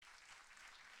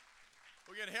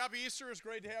Again, happy Easter. It's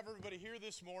great to have everybody here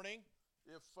this morning.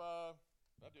 If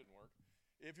that didn't work.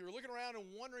 If you're looking around and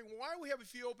wondering why we have a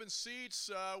few open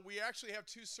seats, we actually have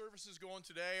two services going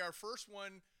today. Our first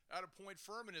one out of Point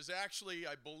Furman is actually,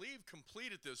 I believe,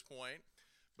 complete at this point.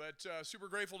 But super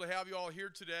grateful to have you all here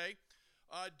today.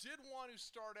 Did want to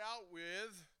start out with,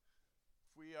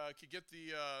 if we could get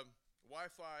the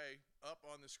Wi-Fi up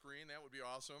on the screen, that would be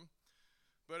awesome.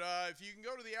 But if you can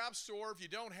go to the App Store, if you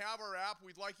don't have our app,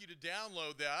 we'd like you to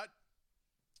download that.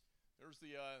 There's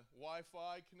the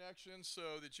Wi-Fi connection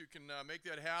so that you can make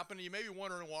that happen. You may be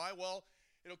wondering why. Well,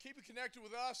 it'll keep you connected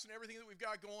with us and everything that we've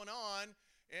got going on.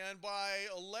 And by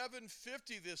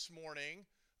 11:50 this morning,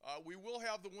 we will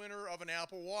have the winner of an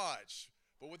Apple Watch.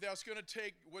 But what that's going to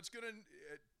take, what's going to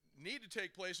need to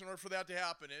take place in order for that to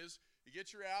happen is you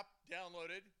get your app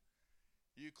downloaded.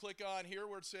 You click on here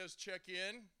where it says check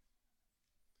in.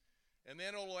 And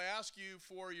then it'll ask you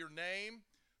for your name.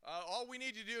 All we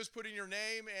need to do is put in your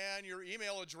name and your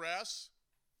email address.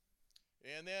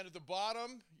 And then at the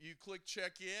bottom, you click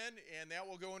check in, and that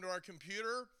will go into our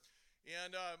computer.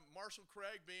 And Marshall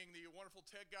Craig, being the wonderful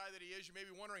tech guy that he is, you may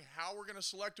be wondering how we're going to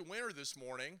select a winner this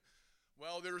morning.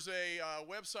 Well, there's a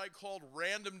website called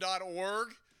random.org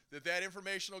that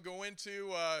information will go into.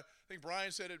 I think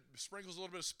Brian said it sprinkles a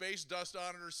little bit of space dust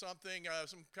on it or something,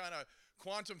 some kind of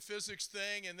quantum physics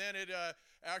thing, and then it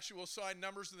actually will assign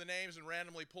numbers to the names and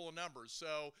randomly pull a number.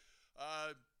 So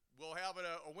we'll have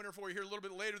a winner for you here a little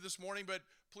bit later this morning, but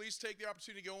please take the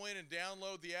opportunity to go in and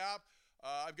download the app.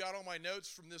 I've got all my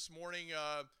notes from this morning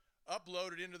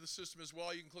uploaded into the system as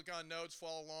well. You can click on notes,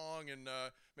 follow along, and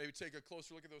maybe take a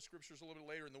closer look at those scriptures a little bit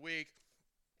later in the week.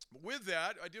 But with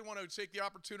that, I did want to take the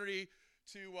opportunity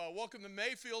to welcome the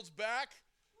Mayfields back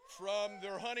from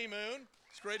their honeymoon.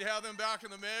 It's great to have them back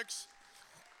in the mix.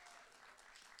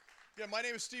 Yeah, my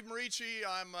name is Steve Morici.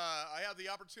 I have the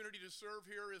opportunity to serve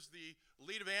here as the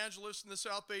lead evangelist in the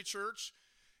South Bay Church.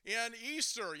 And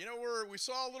Easter, we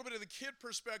saw a little bit of the kid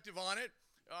perspective on it.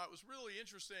 It was really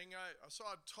interesting. I saw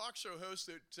a talk show host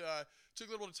that took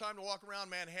a little bit of time to walk around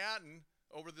Manhattan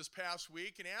over this past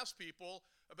week and ask people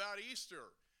about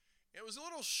Easter. It was a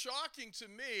little shocking to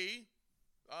me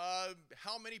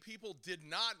how many people did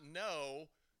not know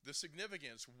the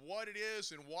significance, what it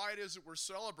is and why it is that we're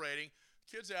celebrating.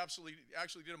 Kids actually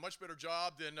did a much better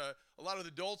job than a lot of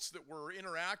the adults that were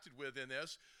interacted with in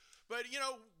this. But,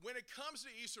 when it comes to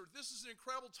Easter, this is an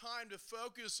incredible time to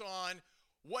focus on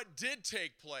what did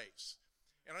take place.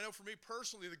 And I know for me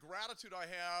personally, the gratitude I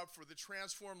have for the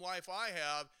transformed life I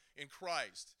have in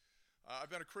Christ. I've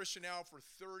been a Christian now for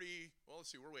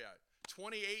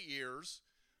 28 years.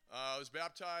 I was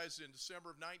baptized in December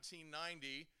of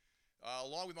 1990.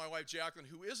 Along with my wife, Jacqueline,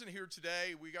 who isn't here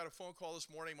today. We got a phone call this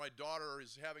morning. My daughter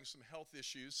is having some health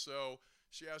issues, so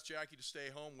she asked Jackie to stay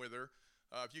home with her.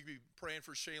 If you could be praying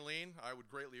for Shailene, I would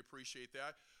greatly appreciate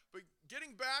that. But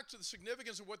getting back to the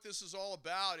significance of what this is all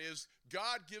about is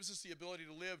God gives us the ability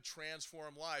to live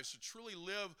transformed lives, to truly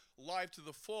live life to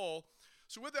the full.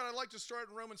 So with that, I'd like to start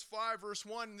in Romans 5, verse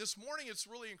 1. This morning, it's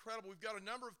really incredible. We've got a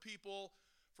number of people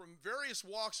from various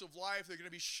walks of life. They're going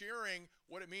to be sharing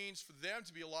what it means for them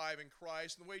to be alive in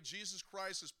Christ and the way Jesus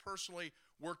Christ has personally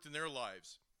worked in their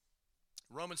lives.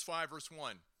 Romans 5, verse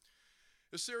 1.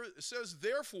 It says,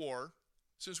 therefore,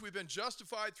 since we've been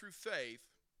justified through faith,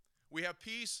 we have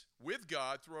peace with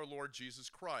God through our Lord Jesus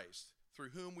Christ, through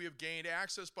whom we have gained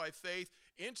access by faith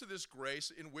into this grace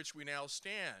in which we now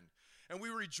stand. And we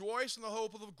rejoice in the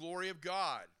hope of the glory of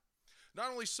God. Not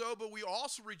only so, but we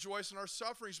also rejoice in our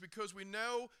sufferings because we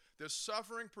know that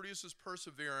suffering produces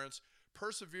perseverance,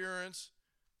 perseverance,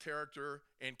 character,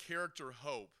 and character,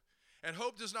 hope. And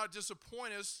hope does not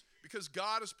disappoint us because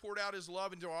God has poured out his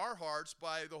love into our hearts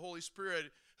by the Holy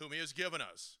Spirit whom he has given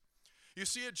us. You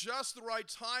see, at just the right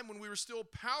time when we were still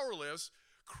powerless,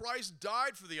 Christ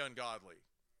died for the ungodly.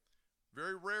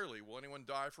 Very rarely will anyone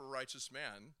die for a righteous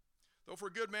man. Though for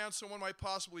a good man, someone might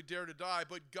possibly dare to die.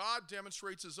 But God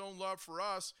demonstrates his own love for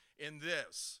us in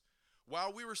this.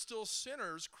 While we were still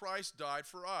sinners, Christ died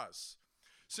for us.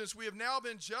 Since we have now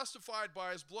been justified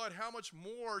by his blood, how much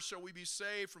more shall we be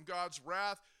saved from God's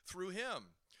wrath through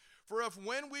him? For if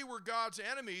when we were God's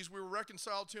enemies, we were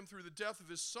reconciled to him through the death of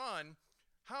his Son,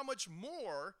 how much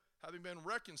more, having been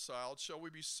reconciled, shall we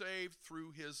be saved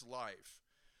through his life?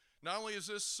 Not only is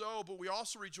this so, but we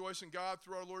also rejoice in God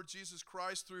through our Lord Jesus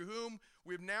Christ, through whom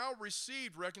we have now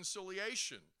received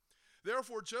reconciliation.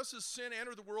 Therefore, just as sin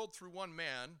entered the world through one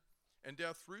man, and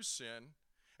death through sin,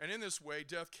 and in this way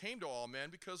death came to all men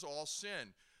because all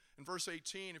sinned. In verse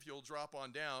 18, if you'll drop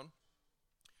on down,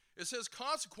 it says,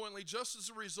 consequently, just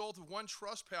as a result of one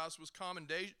trespass was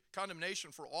condemnation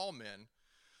for all men,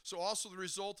 So also the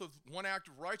result of one act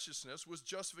of righteousness was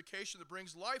justification that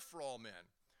brings life for all men.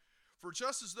 For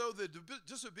just as though the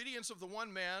disobedience of the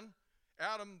one man,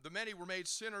 Adam, the many were made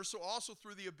sinners, so also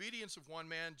through the obedience of one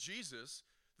man, Jesus,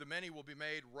 the many will be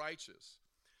made righteous.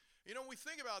 You know, when we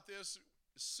think about this,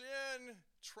 sin,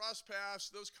 trespass,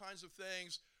 those kinds of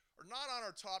things are not on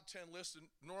our top 10 list to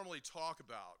normally talk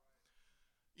about.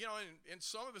 You know, and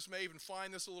some of us may even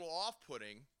find this a little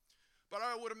off-putting, but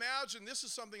I would imagine this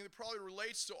is something that probably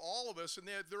relates to all of us, and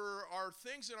that there are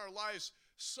things in our lives,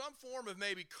 some form of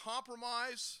maybe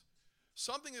compromise,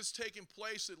 something that's taken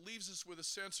place that leaves us with a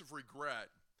sense of regret.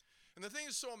 And the thing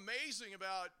that's so amazing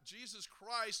about Jesus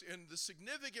Christ and the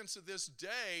significance of this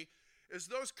day is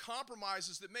those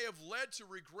compromises that may have led to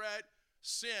regret,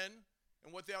 sin,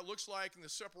 and what that looks like and the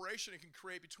separation it can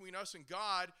create between us and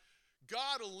God,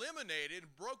 God eliminated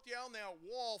and broke down that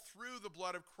wall through the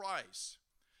blood of Christ.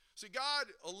 See, God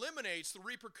eliminates the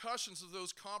repercussions of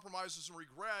those compromises and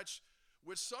regrets,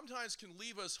 which sometimes can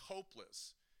leave us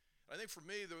hopeless. I think for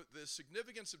me, the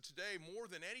significance of today, more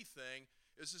than anything,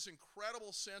 is this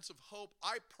incredible sense of hope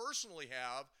I personally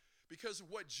have because of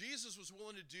what Jesus was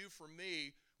willing to do for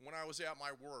me when I was at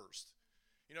my worst.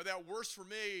 You know, that worst for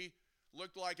me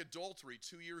looked like adultery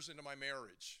 2 years into my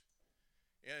marriage.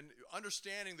 And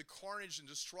understanding the carnage and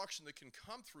destruction that can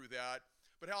come through that,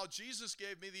 but how Jesus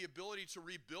gave me the ability to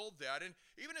rebuild that. And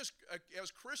even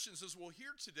as Christians, as we'll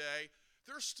hear today,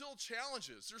 there's still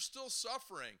challenges. There's still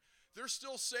suffering. There's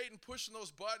still Satan pushing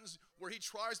those buttons where he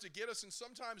tries to get us and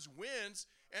sometimes wins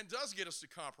and does get us to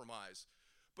compromise.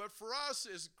 But for us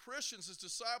as Christians, as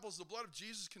disciples, the blood of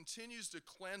Jesus continues to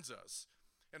cleanse us.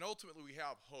 And ultimately we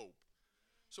have hope.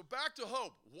 So back to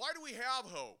hope. Why do we have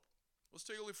hope? Let's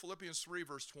take a look at Philippians 3,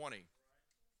 verse 20.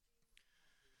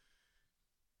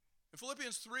 In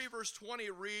Philippians 3, verse 20,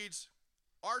 it reads,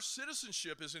 "Our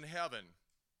citizenship is in heaven,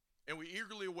 and we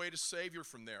eagerly await a Savior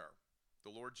from there, the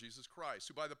Lord Jesus Christ,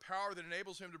 who by the power that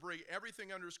enables him to bring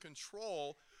everything under his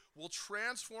control will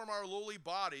transform our lowly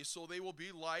bodies so they will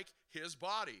be like his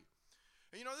body."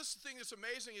 And you know, this thing that's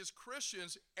amazing is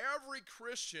Christians, every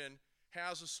Christian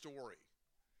has a story.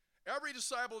 Every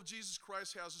disciple of Jesus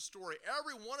Christ has a story.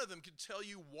 Every one of them can tell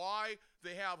you why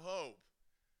they have hope.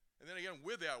 And then again,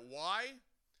 with that, why?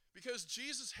 Because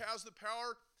Jesus has the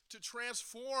power to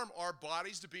transform our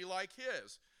bodies to be like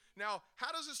his. Now,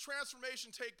 how does this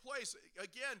transformation take place?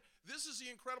 Again, this is the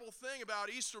incredible thing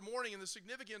about Easter morning and the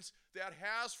significance that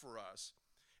has for us.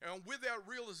 And with that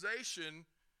realization,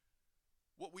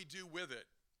 what we do with it.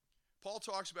 Paul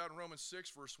talks about in Romans 6,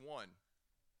 verse 1.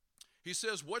 He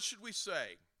says, "What should we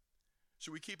say?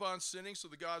 Should we keep on sinning so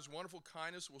that God's wonderful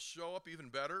kindness will show up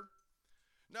even better?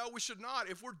 No, we should not.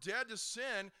 If we're dead to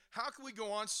sin, how can we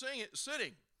go on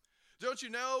sinning? Don't you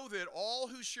know that all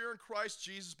who share in Christ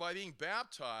Jesus by being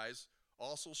baptized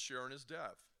also share in his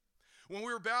death? When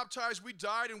we were baptized, we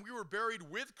died and we were buried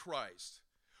with Christ.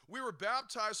 We were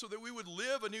baptized so that we would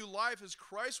live a new life as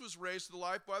Christ was raised to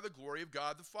life by the glory of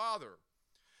God the Father.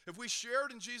 If we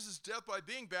shared in Jesus' death by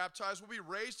being baptized, we'll be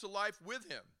raised to life with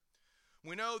him.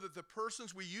 We know that the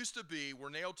persons we used to be were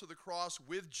nailed to the cross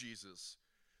with Jesus.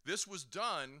 This was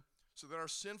done so that our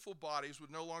sinful bodies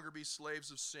would no longer be slaves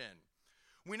of sin.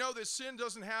 We know that sin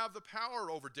doesn't have the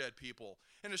power over dead people.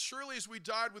 And as surely as we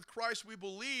died with Christ, we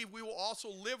believe we will also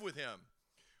live with him.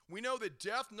 We know that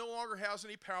death no longer has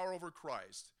any power over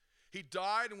Christ. He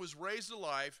died and was raised to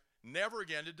life, never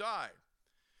again to die.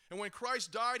 And when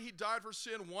Christ died, he died for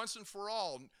sin once and for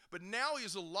all. But now he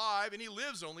is alive and he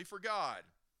lives only for God.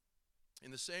 In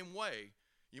the same way,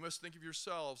 you must think of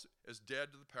yourselves as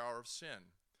dead to the power of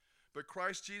sin. But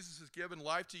Christ Jesus has given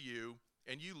life to you,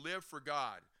 and you live for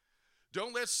God.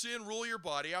 Don't let sin rule your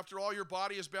body. After all, your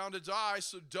body is bound to die,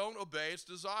 so don't obey its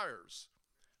desires.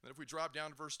 And if we drop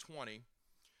down to verse 20,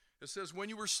 it says, "When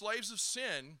you were slaves of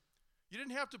sin, you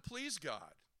didn't have to please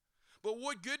God. But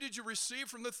what good did you receive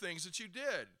from the things that you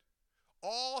did?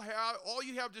 All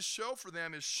you have to show for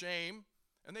them is shame,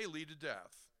 and they lead to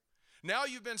death. Now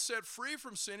you've been set free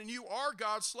from sin, and you are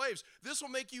God's slaves. This will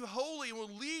make you holy and will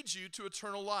lead you to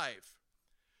eternal life.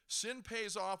 Sin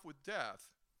pays off with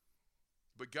death,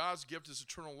 but God's gift is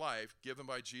eternal life given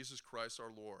by Jesus Christ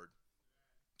our Lord."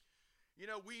 You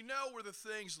know, we know where the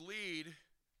things lead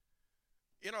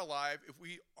in our life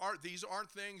if these aren't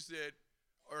things that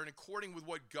are in according with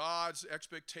what God's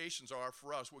expectations are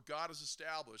for us, what God has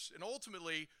established. And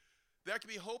ultimately, that can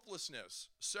be hopelessness,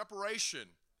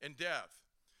 separation, and death.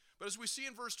 But as we see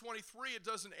in verse 23, it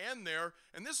doesn't end there.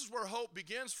 And this is where hope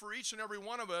begins for each and every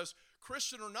one of us,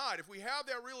 Christian or not. If we have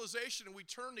that realization and we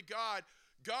turn to God,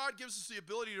 God gives us the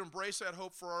ability to embrace that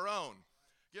hope for our own.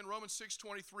 Again, Romans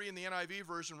 6:23 in the NIV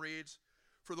version reads,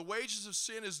 For the wages of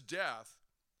sin is death,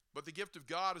 but the gift of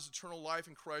God is eternal life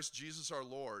in Christ Jesus our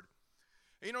Lord.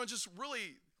 And, just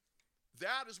really,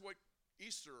 that is what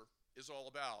Easter is all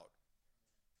about.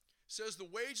 It says the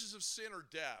wages of sin are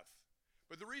death.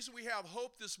 But the reason we have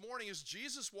hope this morning is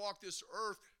Jesus walked this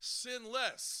earth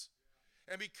sinless.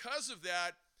 And because of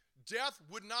that, death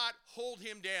would not hold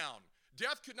him down.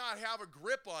 Death could not have a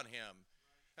grip on him.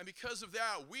 And because of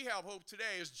that, we have hope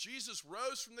today. As Jesus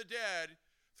rose from the dead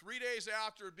 3 days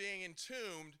after being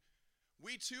entombed,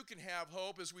 we too can have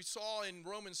hope, as we saw in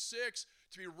Romans 6,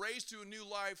 to be raised to a new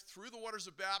life through the waters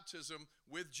of baptism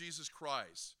with Jesus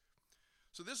Christ.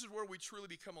 So this is where we truly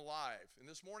become alive. And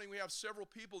this morning we have several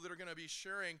people that are going to be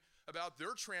sharing about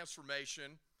their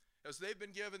transformation as they've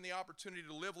been given the opportunity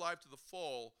to live life to the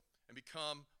full and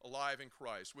become alive in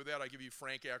Christ. With that, I give you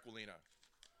Frank Aquillina.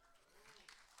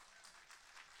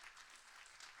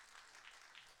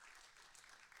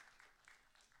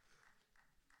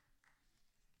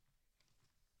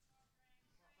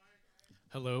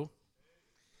 Hello.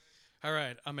 All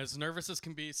right, I'm as nervous as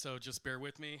can be, so just bear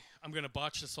with me. I'm going to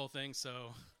botch this whole thing,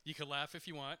 so you can laugh if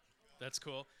you want. That's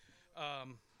cool.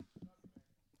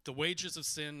 The wages of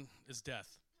sin is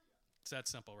death. It's that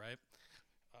simple, right?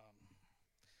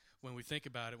 When we think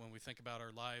about it, when we think about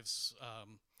our lives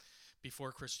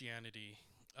before Christianity,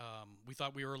 we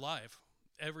thought we were alive.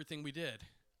 Everything we did,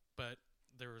 but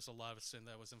there was a lot of sin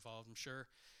that was involved, I'm sure.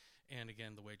 And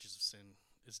again, the wages of sin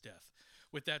is death.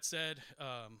 With that said,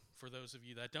 for those of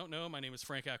you that don't know, my name is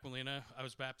Frank Aquillina. I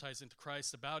was baptized into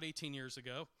Christ about 18 years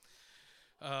ago.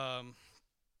 Right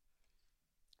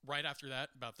after that,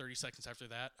 about 30 seconds after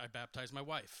that, I baptized my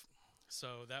wife.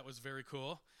 So that was very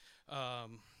cool.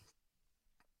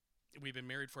 We've been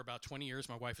married for about 20 years.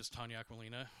 My wife is Tanya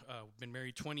Aquillina. We've been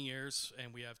married 20 years,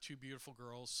 and we have two beautiful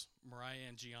girls, Mariah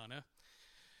and Gianna.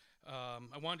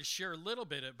 I wanted to share a little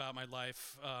bit about my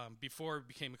life before I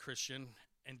became a Christian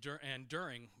and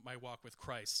during my walk with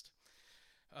Christ.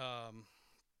 I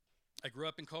grew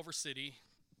up in Culver City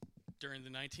during the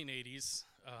 1980s.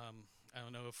 I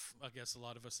guess a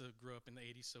lot of us grew up in the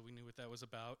 80s, so we knew what that was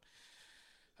about.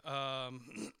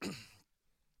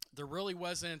 There really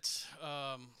wasn't,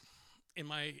 in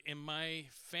my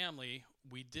family,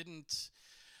 we didn't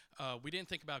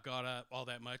think about God all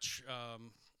that much. I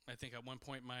think at one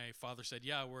point my father said,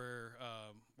 "Yeah, we're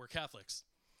Catholics."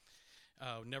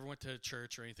 Never went to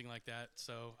church or anything like that,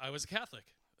 so I was a Catholic.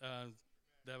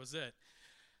 That was it.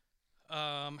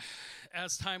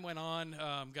 As time went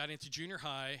on, got into junior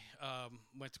high,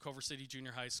 went to Culver City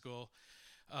Junior High School.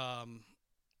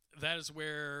 That is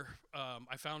where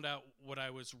I found out what I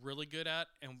was really good at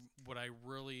and what I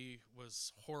really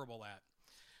was horrible at.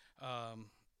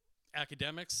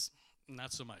 Academics,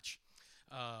 not so much.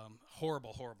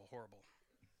 Horrible.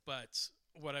 But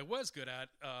what I was good at,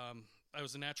 I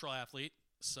was a natural athlete,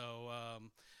 so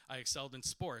I excelled in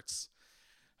sports.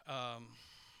 But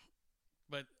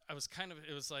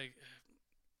it was like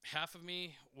half of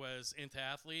me was into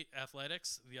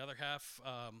athletics. The other half,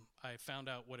 I found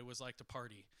out what it was like to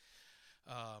party.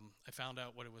 I found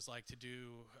out what it was like to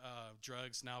do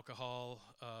drugs and alcohol.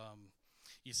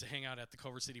 Used to hang out at the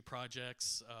Culver City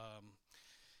Projects.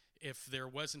 If there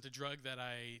was a drug that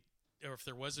I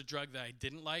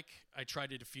didn't like, I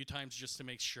tried it a few times just to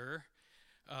make sure.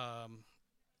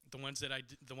 The ones that I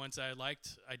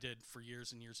liked, I did for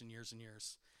years and years and years and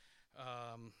years.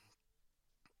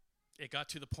 It got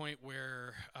to the point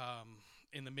where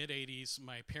in the mid-'80s,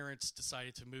 my parents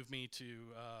decided to move me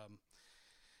to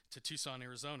Tucson,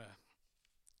 Arizona,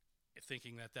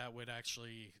 thinking that would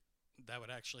actually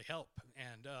help.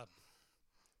 And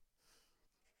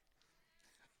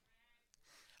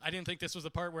I didn't think this was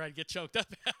the part where I'd get choked up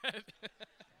at.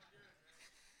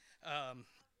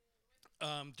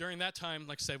 During that time,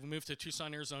 like I said, we moved to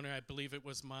Tucson, Arizona. I believe it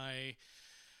was my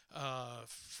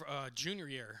junior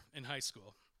year in high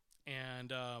school.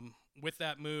 And with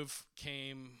that move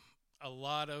came a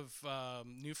lot of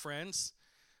new friends,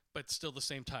 but still the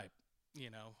same type,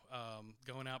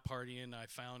 going out partying. I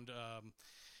found,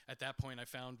 at that point,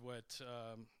 what,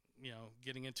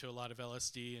 getting into a lot of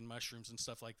LSD and mushrooms and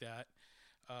stuff like that.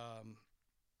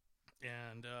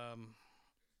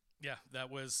 That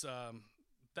was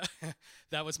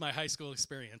that was my high school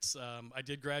experience. I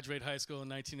did graduate high school in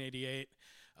 1988.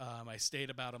 I stayed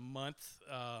about a month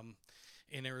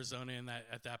in Arizona, and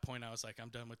at that point, I was like, I'm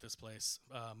done with this place.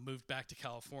 Moved back to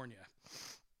California.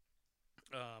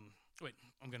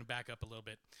 I'm going to back up a little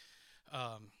bit.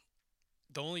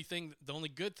 The only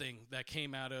good thing that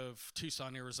came out of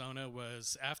Tucson, Arizona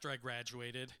was after I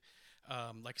graduated,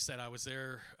 like I said, I was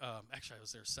there, I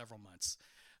was there several months.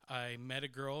 I met a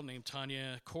girl named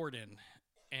Tanya Corden,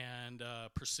 and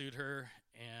pursued her,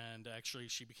 and actually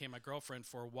she became my girlfriend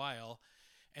for a while,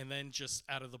 and then just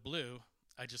out of the blue,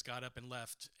 I just got up and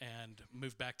left and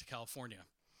moved back to California.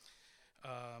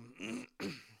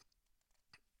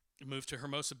 Moved to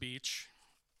Hermosa Beach,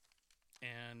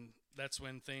 and that's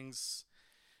when things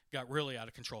got really out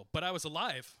of control. But I was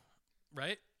alive,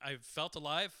 right? I felt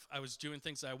alive. I was doing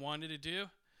things I wanted to do,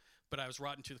 but I was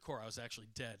rotten to the core. I was actually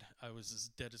dead. I was as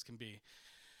dead as can be.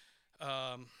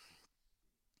 I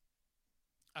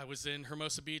was in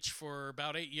Hermosa Beach for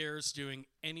about 8 years doing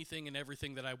anything and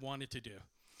everything that I wanted to do.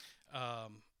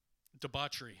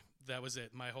 Debauchery, that was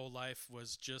it. My whole life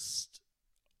was just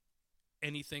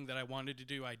anything that I wanted to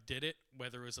do, I did it,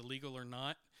 whether it was illegal or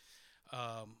not,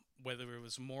 whether it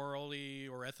was morally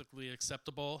or ethically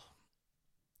acceptable.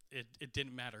 It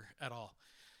didn't matter at all.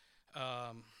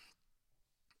 I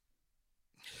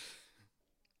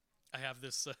have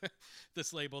this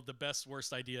this labeled the best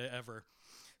worst idea ever.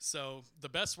 So the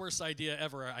best worst idea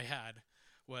ever I had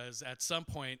was at some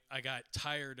point I got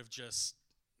tired of just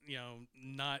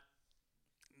not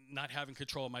having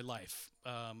control of my life.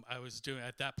 I was doing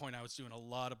a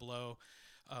lot of blow,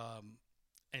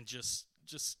 and just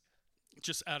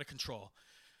out of control.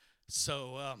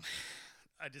 So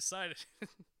I decided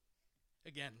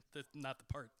again, not the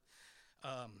part.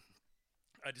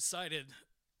 I decided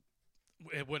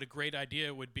what a great idea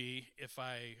it would be if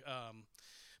I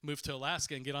moved to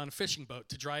Alaska and get on a fishing boat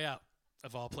to dry out,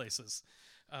 of all places.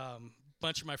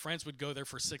 Bunch of my friends would go there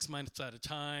for 6 months at a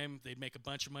time. They'd make a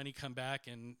bunch of money, come back,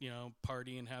 and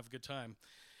party and have a good time.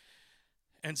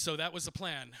 And so that was the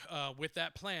plan. With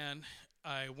that plan,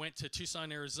 I went to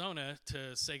Tucson, Arizona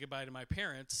to say goodbye to my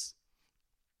parents.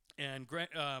 And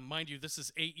mind you, this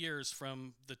is 8 years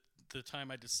from the time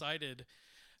I decided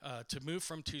to move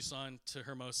from Tucson to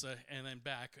Hermosa and then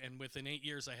back. And within 8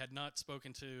 years, I had not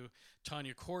spoken to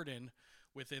Tanya Corden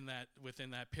within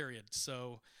that period.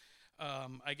 So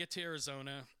I get to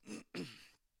Arizona.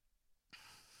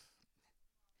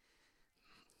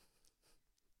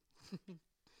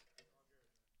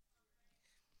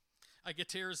 I get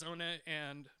to Arizona,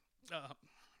 and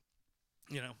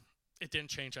it didn't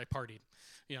change. I partied,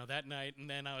 that night, and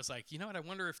then I was like, what? I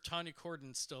wonder if Tanya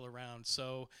Corden's still around.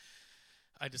 So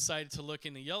I decided to look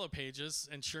in the Yellow Pages,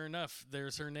 and sure enough,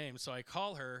 there's her name. So I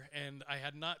call her, and I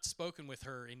had not spoken with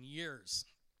her in years,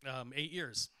 8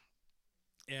 years,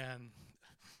 and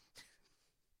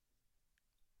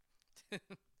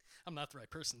I'm not the right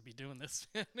person to be doing this.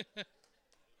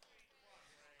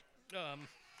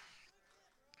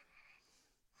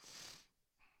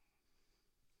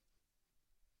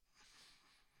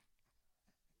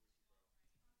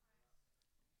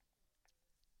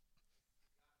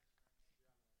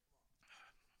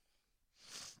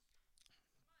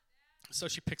 So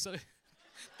she picks up.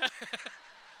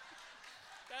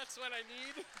 That's what I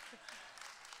need.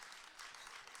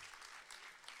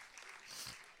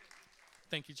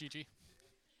 Thank you, Gigi.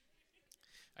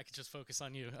 I could just focus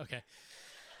on you. Okay.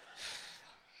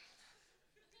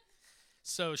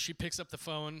 So she picks up the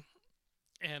phone,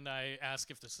 and I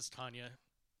ask if this is Tanya.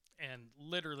 And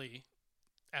literally,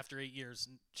 after 8 years,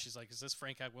 she's like, "Is this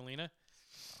Frank Aquillina?"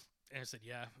 And I said,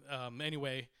 "Yeah."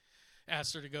 Anyway,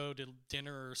 asked her to go to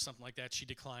dinner or something like that. She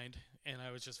declined, and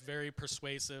I was just very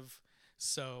persuasive.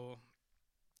 So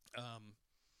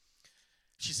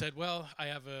she said, "Well, I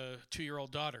have a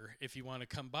 2-year-old daughter. If you want to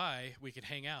come by, we could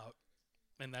hang out."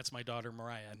 And that's my daughter,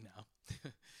 Mariah,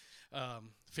 now.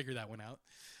 Figure that one out.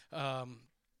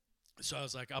 So I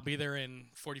was like, "I'll be there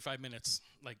in 45 minutes.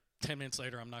 Like 10 minutes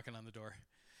later, I'm knocking on the door.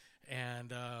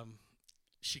 And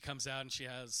she comes out, and she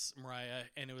has Mariah,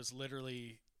 and it was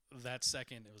literally that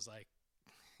second. It was like,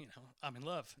 I'm in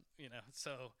love,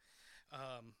 So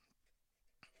let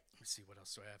me see, what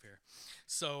else do I have here?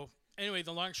 So anyway,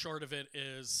 the long and short of it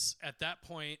is, at that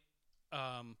point,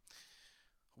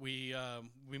 we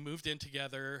moved in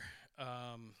together.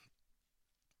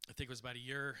 I think it was about a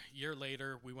year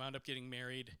later. We wound up getting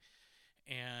married,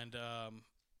 and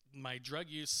my drug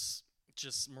use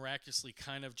just miraculously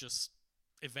kind of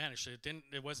it vanished.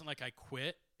 It wasn't like I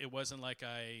quit. It wasn't like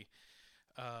I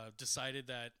decided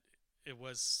that it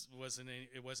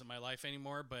wasn't my life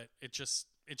anymore. But it just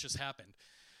happened.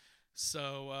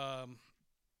 So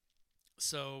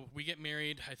we get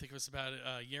married. I think it was about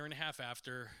a year and a half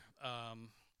after,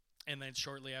 and then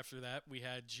shortly after that, we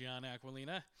had Gianna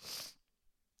Aquillina.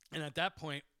 And at that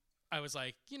point, I was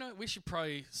like, we should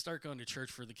probably start going to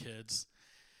church for the kids.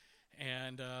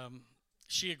 And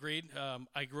she agreed.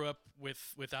 I grew up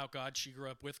without God. She grew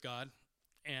up with God.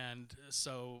 And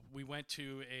so we went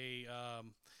to a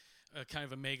kind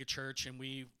of a mega church, and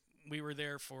we were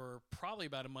there for probably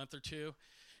about a month or two.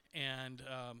 and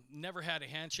never had a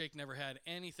handshake, never had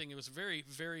anything. It was very,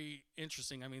 very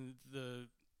interesting. I mean, the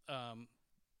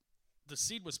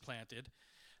seed was planted,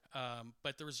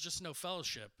 but there was just no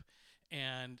fellowship.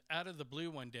 And out of the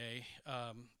blue one day,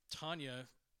 Tanya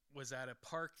was at a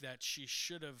park that she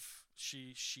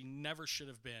never should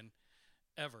have been,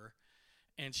 ever.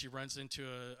 And she runs into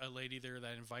a lady there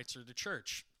that invites her to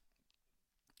church.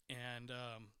 And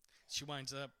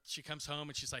she comes home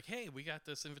and she's like, hey, we got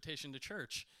this invitation to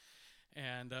church.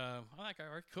 And I'm like,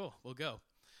 all right, cool, we'll go.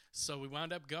 So we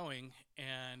wound up going,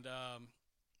 and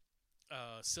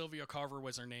Sylvia Carver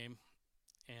was her name,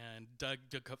 and Doug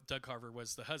Carver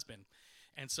was the husband.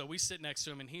 And so we sit next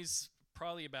to him, and he's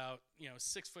probably about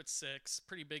 6'6",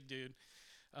 pretty big dude.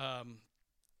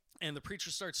 And the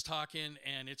preacher starts talking,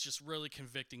 and it's just really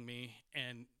convicting me.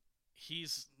 And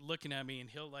he's looking at me, and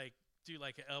he'll like do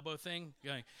like an elbow thing,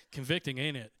 going, convicting,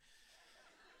 ain't it?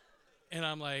 And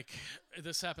I'm like,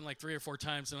 this happened like 3 or 4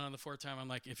 times, and on the 4th time, I'm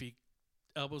like, if he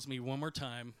elbows me one more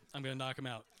time, I'm gonna knock him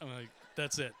out. I'm like,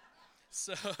 that's it.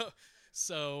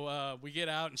 So we get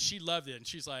out, and she loved it, and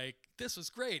she's like, this was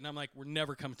great. And I'm like, we're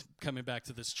never coming back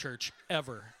to this church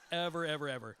ever, ever, ever,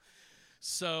 ever.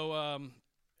 So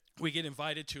we get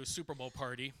invited to a Super Bowl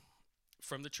party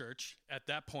from the church. At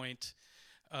that point,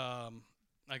 I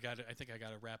think I got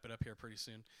to wrap it up here pretty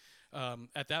soon.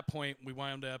 At that point, we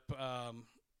wound up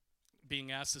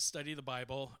being asked to study the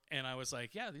Bible, and I was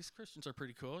like, yeah, these Christians are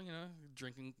pretty cool,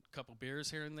 drinking a couple beers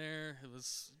here and there. It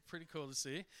was pretty cool to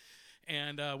see.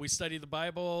 And we studied the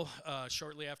Bible.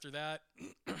 Shortly after that,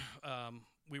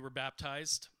 we were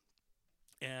baptized,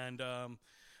 and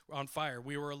we're on fire.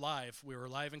 We were alive. We were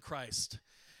alive in Christ.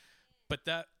 But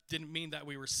that didn't mean that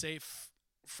we were safe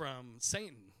from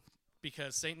Satan,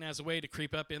 because Satan has a way to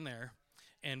creep up in there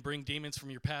and bring demons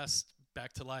from your past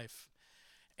back to life.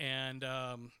 And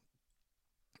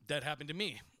that happened to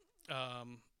me.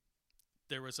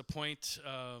 There was a point,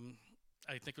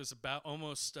 I think it was about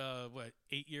almost 9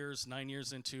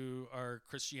 years into our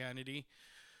Christianity,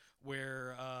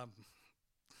 where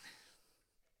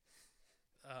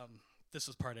this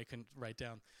was part I couldn't write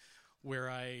down, where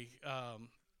I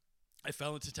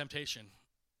fell into temptation,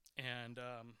 and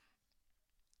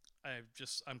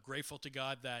I'm grateful to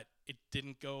God that it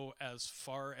didn't go as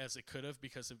far as it could have,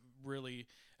 because it really,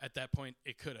 at that point,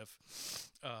 it could have.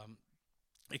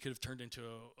 It could have turned into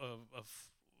a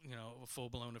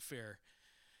full-blown affair.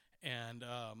 And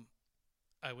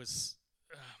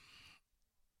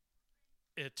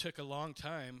it took a long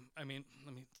time. I mean,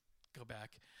 let me go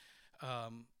back.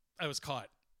 I was caught,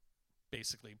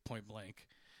 basically, point blank.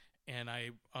 And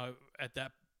I at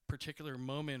that particular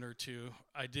moment or two,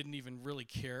 I didn't even really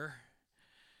care.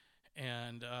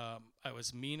 And I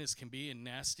was mean as can be and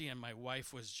nasty, and my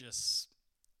wife was just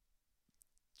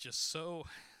so,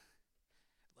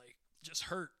 like, just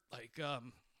hurt, like,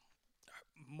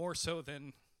 more so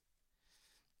than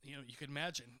you could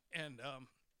imagine. And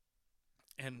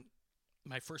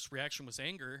my first reaction was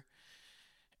anger,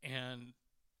 and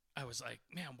I was like,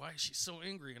 man, why is she so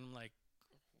angry? And I'm like,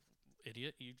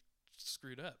 idiot, you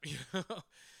screwed up.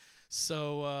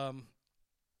 So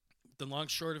the long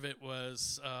short of it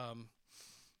was,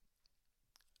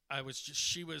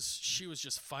 she was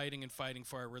just fighting and fighting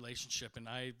for our relationship, and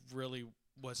I really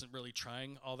wasn't really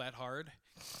trying all that hard.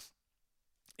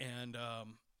 And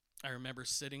I remember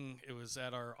it was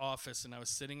at our office, and I was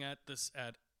sitting at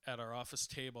our office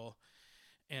table,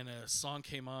 and a song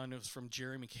came on. It was from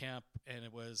Jeremy Camp, and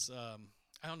it was,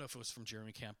 I don't know if it was from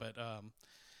Jeremy Camp, but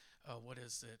what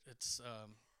is it? It's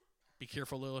Be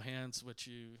Careful Little Hands,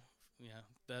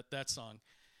 that song.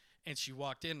 And she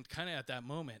walked in kind of at that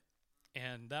moment,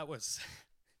 and that was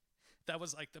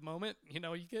like the moment, you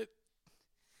get.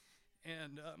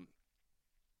 And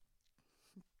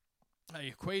I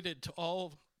equated to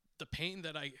all the pain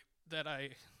that I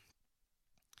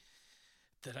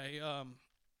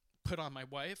put on my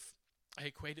wife. I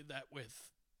equated that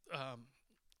with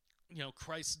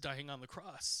Christ dying on the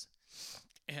cross,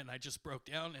 and I just broke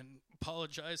down and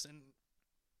apologized, and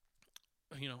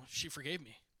she forgave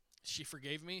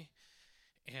me,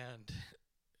 and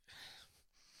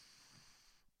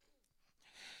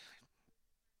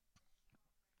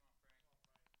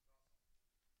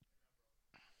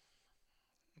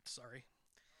sorry.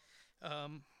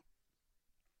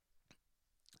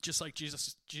 Just like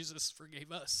Jesus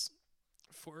forgave us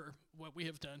for what we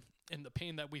have done and the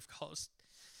pain that we've caused.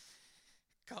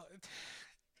 God.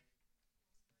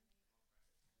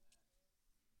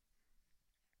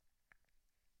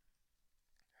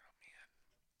 Oh, man.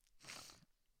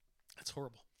 That's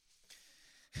horrible.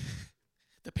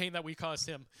 The pain that we caused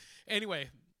him. Anyway,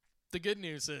 the good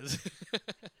news is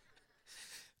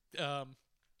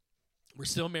We're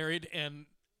still married, and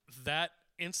that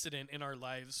incident in our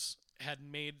lives had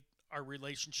made our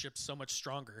relationship so much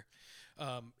stronger.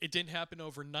 It didn't happen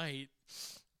overnight.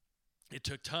 It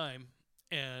took time,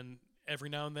 and every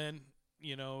now and then,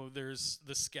 there's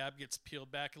the scab gets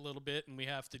peeled back a little bit, and we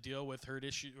have to deal with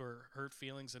hurt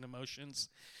feelings and emotions.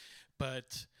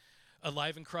 But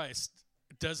alive in Christ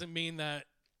doesn't mean that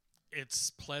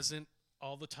it's pleasant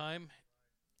all the time.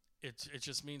 It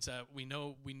just means that we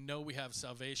know we have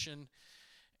salvation,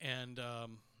 and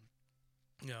I'm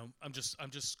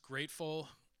just grateful.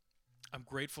 I'm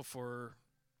grateful for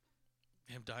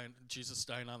him dying, Jesus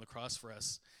dying on the cross for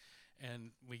us,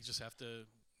 and we just have to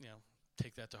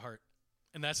take that to heart,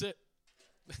 and that's it.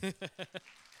 Hello,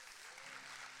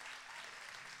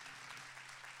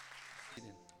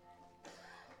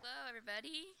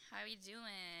 everybody. How are you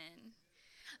doing?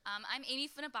 I'm Amy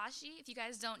Funabashi, if you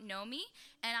guys don't know me,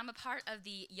 and I'm a part of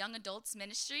the Young Adults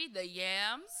Ministry, the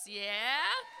YAMS, yeah.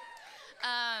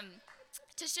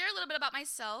 To share a little bit about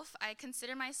myself, I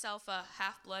consider myself a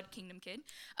half-blood kingdom kid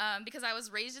because I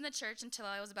was raised in the church until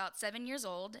I was about 7 years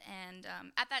old, and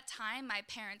at that time, my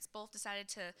parents both decided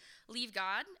to leave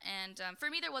God, and for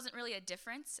me, there wasn't really a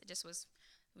difference. It just was,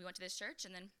 we went to this church,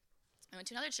 and then I went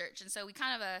to another church, and so we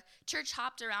kind of church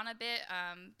hopped around a bit,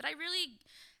 but I really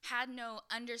had no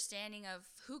understanding of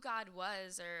who God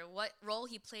was or what role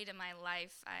he played in my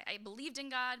life. I believed in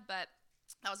God, but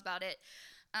that was about it.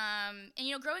 And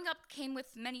growing up came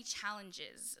with many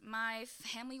challenges. My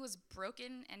family was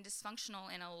broken and dysfunctional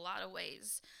in a lot of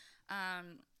ways.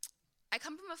 I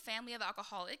come from a family of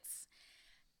alcoholics,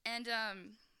 and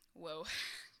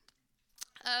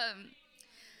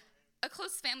a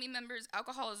close family member's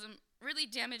alcoholism really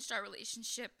damaged our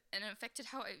relationship and affected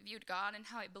how I viewed God and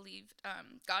how I believed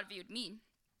God viewed me.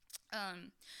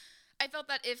 I felt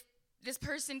that if this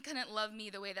person couldn't love me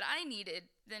the way that I needed,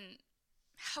 then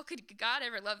how could God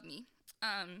ever love me?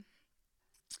 I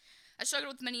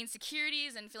struggled with many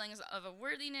insecurities and feelings of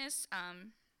unworthiness.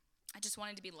 I just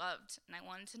wanted to be loved, and I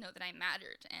wanted to know that I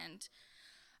mattered. And,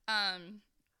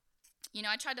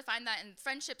 I tried to find that in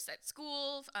friendships at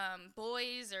school,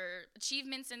 boys, or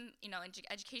achievements in,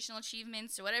 educational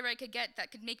achievements, or whatever I could get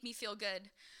that could make me feel good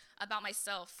about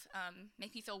myself,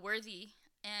 make me feel worthy.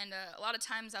 And a lot of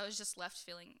times I was just left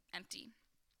feeling empty.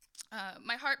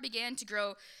 My heart began to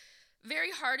grow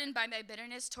very hardened by my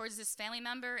bitterness towards this family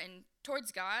member and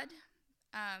towards God.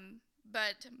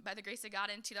 But by the grace of God,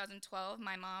 in 2012,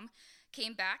 my mom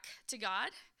came back to God,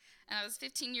 and I was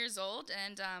 15 years old.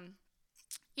 And,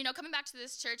 coming back to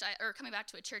this church, coming back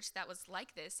to a church that was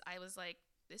like this, I was like,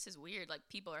 this is weird. Like,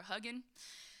 people are hugging.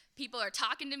 People are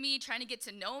talking to me, trying to get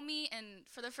to know me. And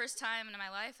for the first time in my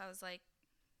life, I was like,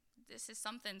 this is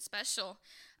something special.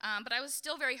 But I was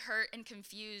still very hurt and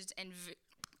confused and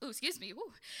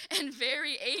and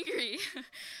very angry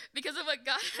because of what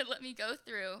God had let me go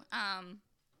through.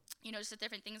 Just the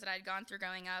different things that I had gone through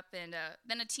growing up. And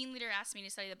then a teen leader asked me to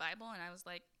study the Bible, and I was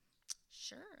like,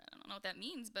 sure, I don't know what that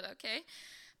means, but okay.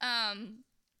 And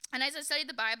as I studied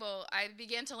the Bible, I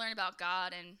began to learn about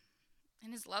God and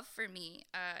his love for me.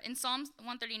 In Psalms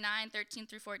 139, 13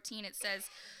 through 14, it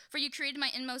says, "For you created my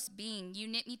inmost being. You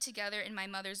knit me together in my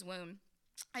mother's womb.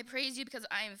 I praise you because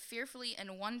I am fearfully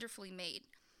and wonderfully made."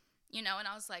 And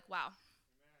I was like, wow,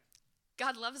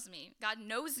 God loves me. God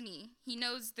knows me. He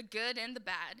knows the good and the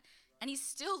bad, and he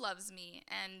still loves me.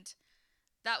 And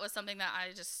that was something that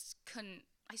I just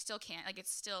I still can't, it's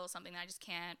still something that I just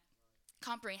can't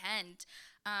comprehend,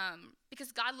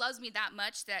 because God loves me that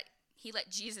much that he let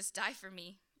Jesus die for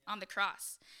me on the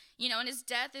cross, and his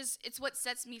death it's what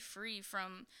sets me free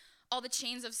from all the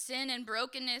chains of sin and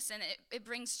brokenness, and it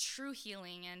brings true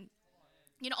healing. And,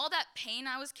 all that pain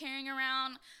I was carrying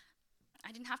around,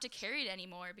 I didn't have to carry it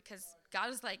anymore because God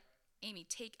was like, Amy,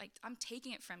 I'm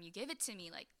taking it from you. Give it to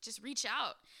me. Just reach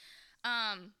out.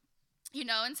 And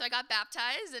so I got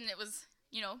baptized, and it was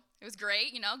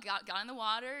great. Got in the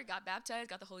water, got baptized,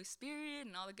 got the Holy Spirit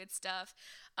and all the good stuff.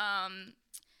 And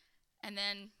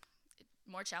then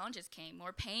more challenges came,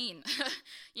 more pain.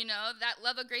 That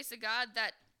love and grace of God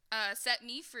that set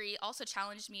me free also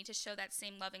challenged me to show that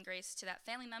same love and grace to that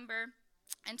family member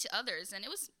and to others. And it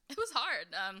was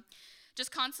hard. Just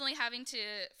constantly having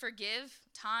to forgive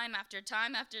time after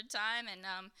time after time, and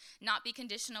not be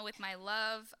conditional with my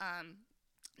love,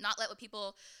 not let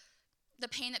the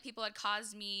pain that people had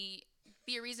caused me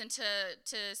be a reason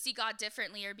to see God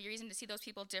differently or be a reason to see those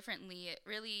people differently. It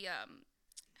really,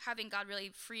 having God really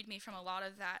freed me from a lot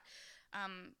of that.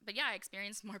 But yeah, I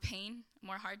experienced more pain,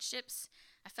 more hardships.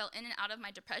 I fell in and out of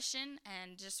my depression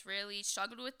and just really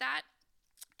struggled with that.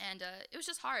 And it was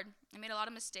just hard. I made a lot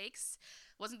of mistakes,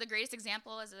 wasn't the greatest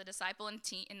example as a disciple in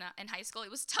high school. It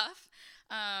was tough.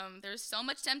 There's so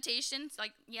much temptation. It's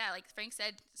like Frank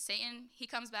said, Satan, he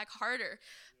comes back harder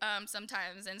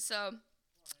sometimes. And so,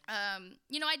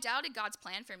 I doubted God's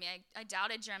plan for me. I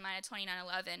doubted Jeremiah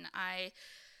 29:11. I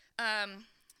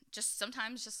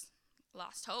sometimes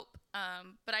lost hope.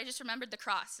 But I just remembered the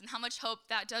cross and how much hope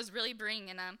that does really bring.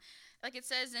 And like it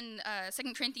says in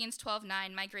 2 Corinthians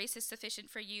 12:9, my grace is sufficient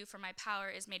for you, for my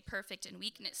power is made perfect in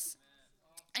weakness.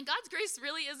 And God's grace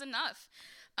really is enough.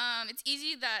 It's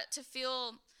easy to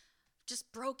feel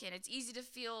just broken. It's easy to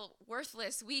feel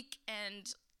worthless, weak,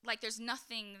 and like there's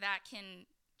nothing that can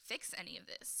fix any of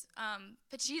this.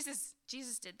 But Jesus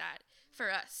did that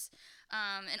for us.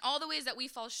 And all the ways that we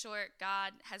fall short,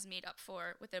 God has made up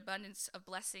for with the abundance of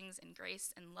blessings and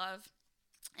grace and love.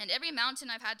 And every mountain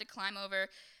I've had to climb over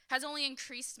has only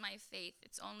increased my faith.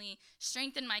 It's only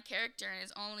strengthened my character, and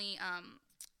it's only,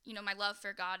 my love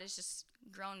for God has just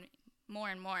grown more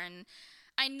and more. And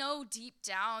I know deep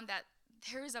down that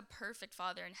there is a perfect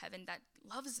Father in heaven that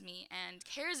loves me and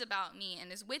cares about me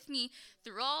and is with me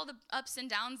through all the ups and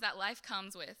downs that life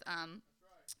comes with.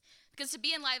 Because to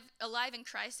be alive in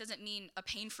Christ doesn't mean a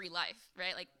pain-free life,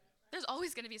 right? Like, there's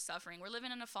always going to be suffering. We're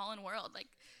living in a fallen world. Like,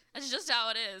 that's just how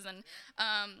it is.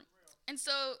 And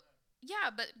so,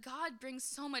 but God brings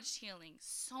so much healing,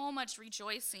 so much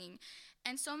rejoicing,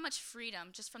 and so much freedom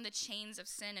just from the chains of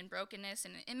sin and brokenness,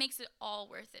 and it makes it all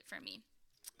worth it for me.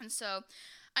 And so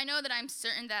I know that I'm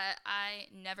certain that I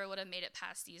never would have made it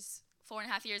past these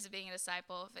 4.5 years of being a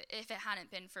disciple if it hadn't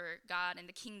been for God and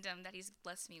the kingdom that he's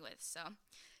blessed me with. So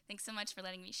thanks so much for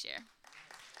letting me share.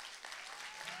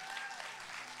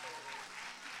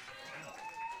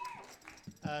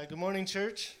 Good morning,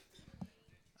 church.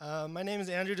 My name is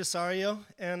Andrew Disario,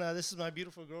 and this is my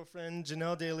beautiful girlfriend,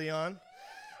 Janelle DeLeon.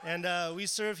 And we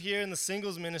serve here in the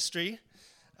singles ministry.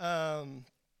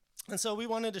 And so we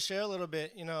wanted to share a little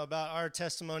bit, about our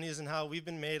testimonies and how we've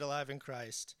been made alive in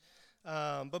Christ.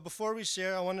 But before we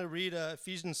share, I want to read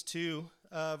Ephesians 2,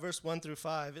 verse 1 through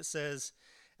 5. It says,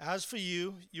 "As for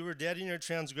you, you were dead in your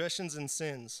transgressions and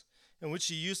sins, in which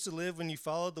you used to live when you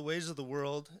followed the ways of the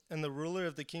world and the ruler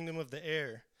of the kingdom of the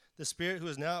air, the spirit who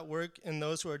is now at work in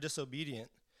those who are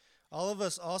disobedient. All of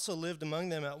us also lived among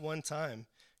them at one time,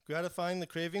 gratifying the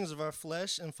cravings of our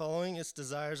flesh and following its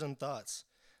desires and thoughts.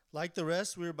 Like the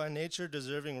rest, we were by nature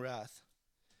deserving wrath.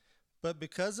 But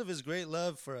because of his great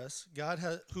love for us, God,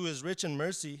 who is rich in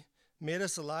mercy, made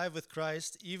us alive with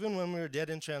Christ even when we were dead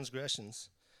in transgressions.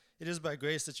 It is by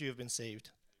grace that you have been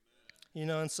saved."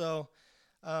 And so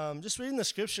just reading the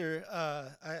scripture,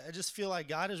 I just feel like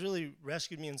God has really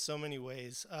rescued me in so many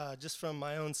ways, just from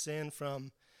my own sin,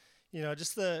 from,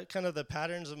 just the kind of the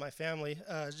patterns of my family.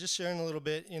 Just sharing a little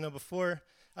bit, before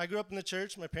I grew up in the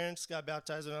church, my parents got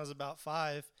baptized when I was about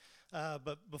 5.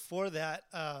 But before that,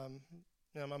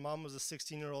 my mom was a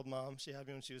 16-year-old mom. She had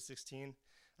me when she was 16.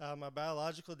 My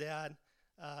biological dad,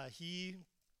 he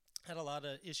had a lot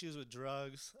of issues with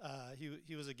drugs.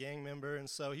 He was a gang member, and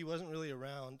so he wasn't really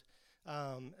around.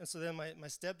 And so then my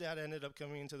stepdad ended up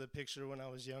coming into the picture when I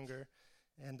was younger,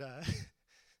 and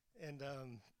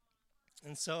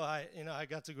so I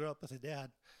got to grow up with a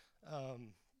dad.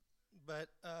 But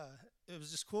it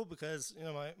was just cool because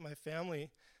my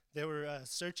family, they were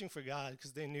searching for God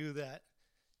because they knew that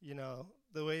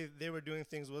the way they were doing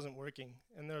things wasn't working,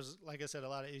 and there was, like I said, a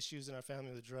lot of issues in our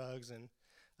family with drugs and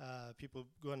people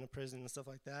going to prison and stuff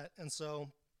like that. And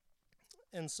so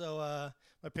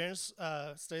my parents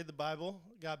studied the Bible,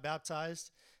 got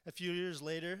baptized. A few years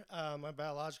later, my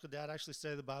biological dad actually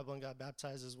studied the Bible and got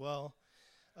baptized as well.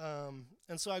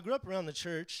 And so I grew up around the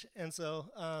church, and so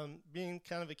being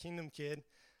kind of a kingdom kid,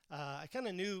 I kind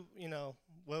of knew,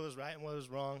 what was right and what was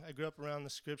wrong. I grew up around the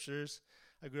scriptures.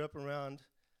 I grew up around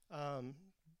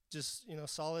just,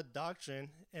 solid doctrine.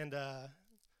 And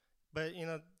but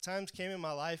times came in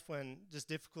my life when just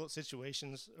difficult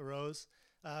situations arose.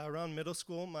 Around middle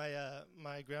school,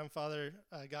 my grandfather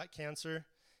got cancer,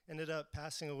 ended up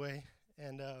passing away,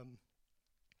 and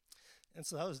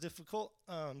so that was difficult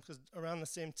because around the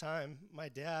same time, my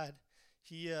dad,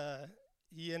 he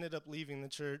ended up leaving the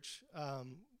church,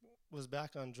 was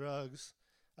back on drugs,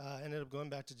 ended up going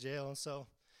back to jail, and so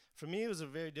for me, it was a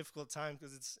very difficult time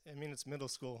because it's middle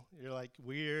school. You're like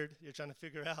weird. You're trying to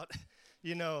figure out,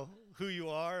 who you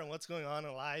are and what's going on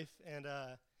in life,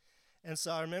 and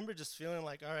so I remember just feeling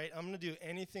like, all right, I'm going to do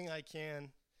anything I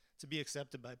can to be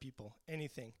accepted by people,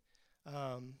 anything.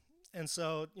 And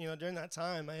so, during that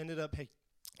time, I ended up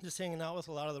just hanging out with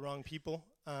a lot of the wrong people.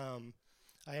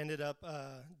 I ended up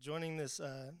joining this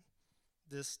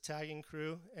tagging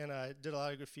crew, and I did a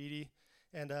lot of graffiti.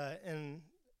 And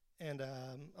and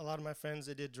a lot of my friends,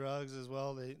 they did drugs as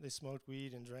well. They smoked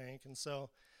weed and drank, and so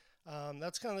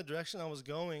that's kind of the direction I was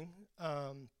going.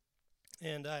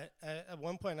 And at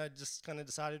one point, I just kind of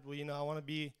decided, well, I want to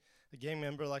be a gang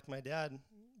member like my dad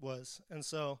was. And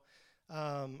so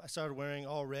I started wearing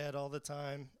all red all the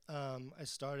time. I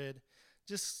started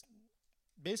just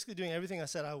basically doing everything I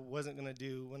said I wasn't going to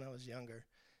do when I was younger.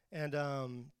 And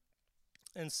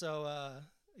so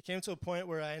it came to a point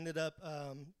where I ended up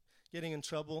getting in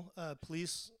trouble.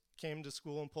 Police came to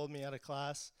school and pulled me out of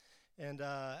class. And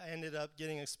I ended up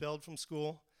getting expelled from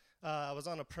school. I was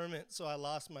on a permit, so I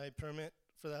lost my permit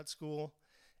for that school,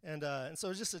 and so it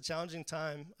was just a challenging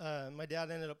time. My dad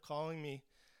ended up calling me,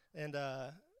 and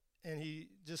he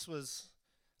just was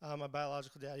my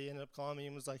biological dad. He ended up calling me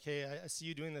and was like, "Hey, I see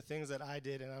you doing the things that I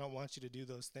did, and I don't want you to do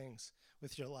those things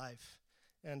with your life."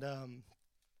 And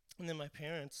then my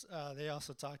parents, they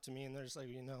also talked to me, and they're just like,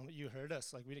 "You hurt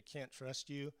us. Like, we can't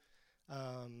trust you."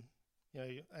 And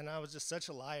I was just such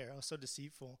a liar. I was so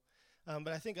deceitful.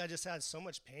 But I think I just had so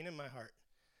much pain in my heart,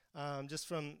 just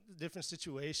from different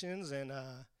situations, and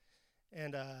I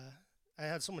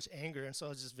had so much anger, and so I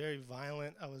was just very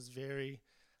violent. I was very,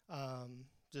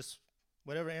 just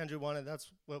whatever Andrew wanted,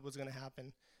 that's what was going to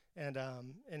happen. And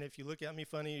if you look at me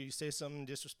funny or you say something,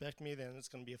 disrespect me, then it's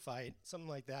going to be a fight, something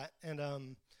like that. And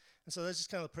so that's just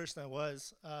kind of the person I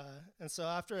was. And so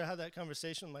after I had that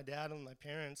conversation with my dad and my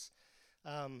parents,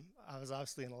 I was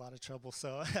obviously in a lot of trouble,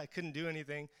 so I couldn't do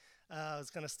anything. I was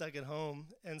kind of stuck at home,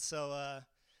 and so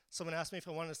someone asked me if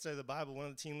I wanted to study the Bible, one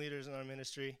of the team leaders in our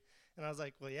ministry, and I was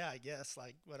like, well, yeah, I guess.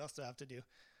 Like, what else do I have to do?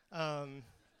 I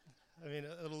mean,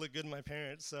 it'll look good to my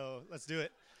parents, so let's do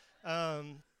it.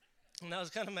 And that was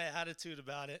kind of my attitude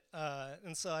about it.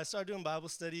 And so I started doing Bible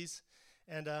studies,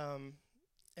 and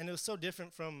it was so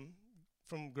different from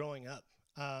growing up.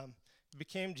 It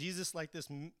became Jesus like this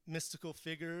mystical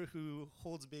figure who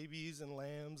holds babies and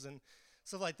lambs and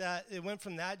stuff like that. It went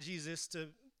from that Jesus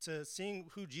to seeing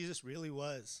who Jesus really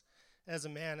was as a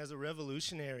man, as a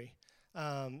revolutionary,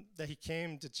 that he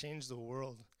came to change the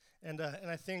world. And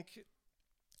I think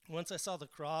once I saw the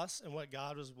cross and what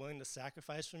God was willing to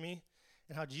sacrifice for me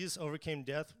and how Jesus overcame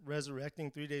death,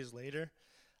 resurrecting 3 days later,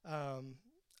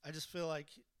 I just feel like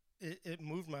it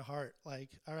moved my heart. Like,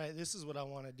 all right, this is what I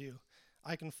want to do.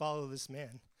 I can follow this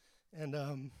man. And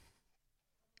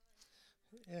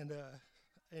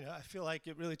I feel like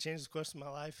it really changed the course of my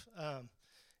life.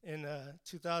 In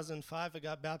 2005, I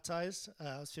got baptized.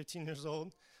 I was 15 years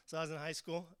old, so I was in high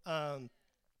school.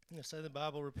 Studied the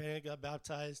Bible, repented, got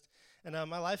baptized. And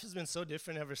my life has been so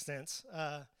different ever since.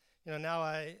 Now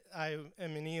I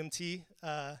am an EMT.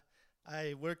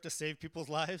 I work to save people's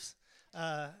lives.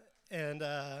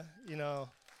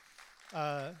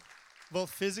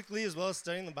 Both physically as well as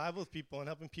studying the Bible with people and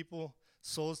helping people,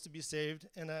 souls to be saved.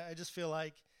 And I just feel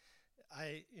like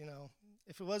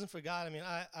if it wasn't for God, I mean,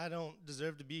 I don't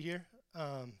deserve to be here.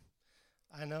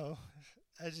 I know.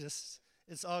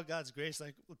 It's all God's grace,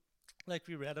 like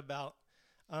we read about.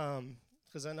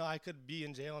 Because I know I could be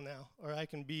in jail now, or I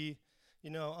can be,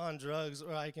 on drugs,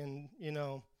 or I can,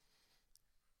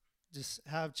 just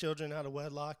have children out of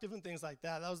wedlock, different things like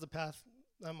that. That was the path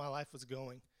that my life was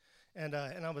going. And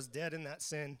I was dead in that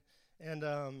sin, and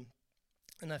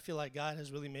I feel like God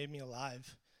has really made me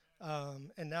alive.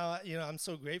 And now, I'm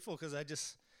so grateful because I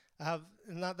have,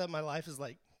 not that my life is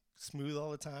like smooth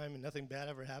all the time and nothing bad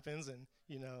ever happens, and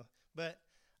but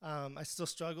I still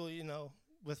struggle,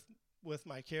 with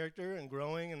my character and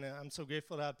growing, and I'm so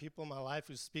grateful to have people in my life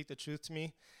who speak the truth to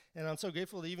me, and I'm so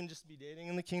grateful to even just be dating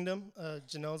in the kingdom.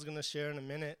 Janelle's going to share in a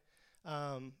minute.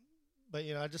 But,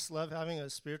 I just love having a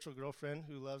spiritual girlfriend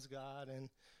who loves God and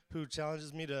who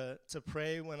challenges me to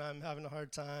pray when I'm having a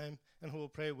hard time, and who will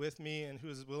pray with me, and who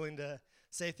is willing to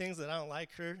say things that I don't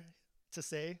like her to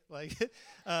say, like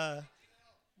that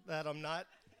I'm not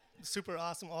super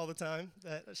awesome all the time,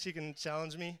 that she can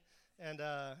challenge me. And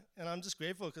I'm just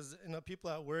grateful because, people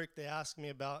at work, they ask me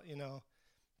about,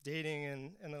 dating,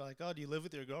 and they're like, oh, do you live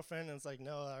with your girlfriend? And it's like,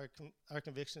 no, our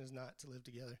conviction is not to live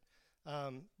together.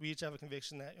 We each have a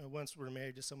conviction that once we're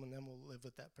married to someone, then we'll live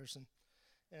with that person.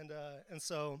 And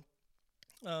so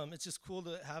it's just cool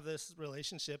to have this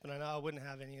relationship, and I know I wouldn't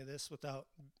have any of this without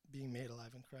being made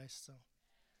alive in Christ. So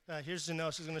here's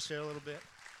Janelle. She's going to share a little bit.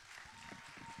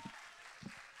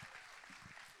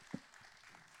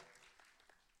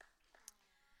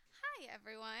 Hi,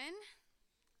 everyone.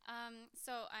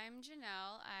 So I'm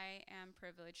Janelle. I am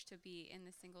privileged to be in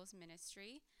the singles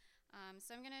ministry.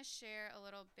 So I'm going to share a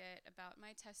little bit about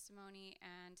my testimony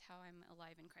and how I'm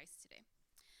alive in Christ today.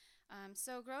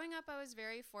 So growing up, I was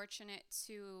very fortunate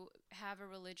to have a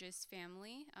religious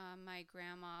family. My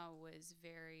grandma was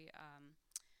very,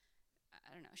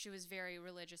 I don't know, she was very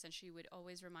religious, and she would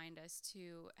always remind us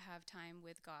to have time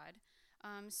with God.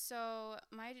 So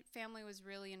my family was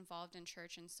really involved in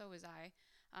church, and so was I.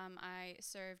 I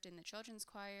served in the children's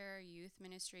choir, youth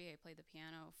ministry. I played the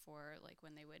piano for like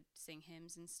when they would sing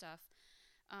hymns and stuff.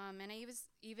 And I was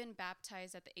even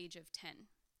baptized at the age of 10.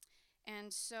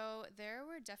 And so there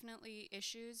were definitely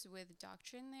issues with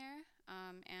doctrine there,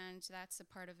 and that's a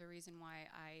part of the reason why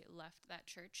I left that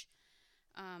church.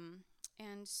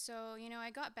 And so,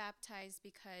 I got baptized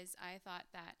because I thought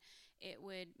that it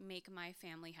would make my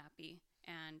family happy.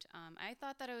 And I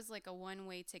thought that it was like a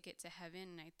one-way ticket to heaven,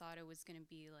 and I thought it was going to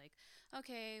be like,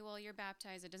 okay, well, you're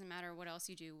baptized. It doesn't matter what else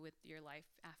you do with your life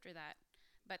after that.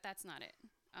 But that's not it.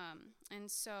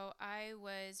 And so I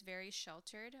was very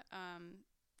sheltered.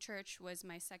 Church was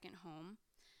my second home.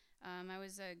 I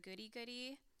was a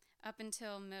goody-goody up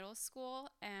until middle school,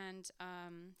 and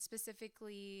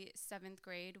specifically 7th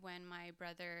grade when my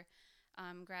brother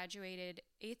graduated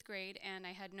 8th grade, and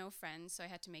I had no friends, so I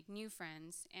had to make new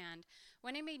friends. And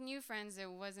when I made new friends,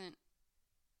 it wasn't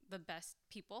the best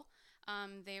people.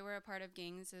 They were a part of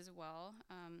gangs as well,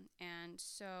 and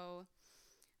so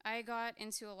I got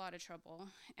into a lot of trouble,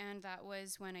 and that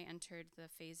was when I entered the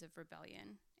phase of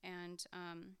rebellion. And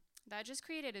that just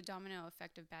created a domino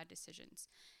effect of bad decisions.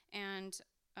 And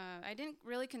I didn't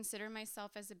really consider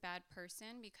myself as a bad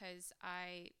person because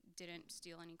I didn't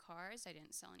steal any cars, I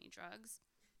didn't sell any drugs,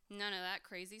 none of that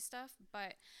crazy stuff,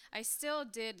 but I still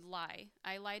did lie.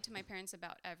 I lied to my parents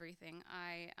about everything.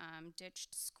 I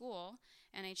ditched school,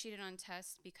 and I cheated on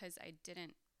tests because I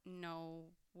didn't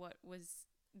know what was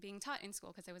being taught in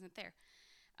school because I wasn't there.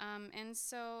 And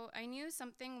so I knew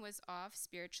something was off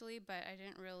spiritually, but I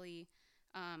didn't really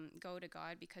go to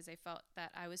God because I felt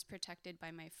that I was protected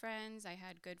by my friends. I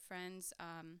had good friends.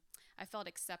 I felt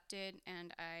accepted,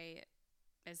 and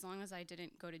as long as I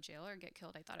didn't go to jail or get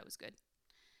killed, I thought it was good.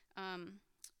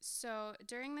 So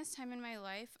during this time in my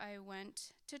life, I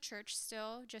went to church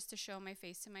still just to show my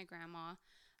face to my grandma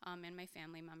and my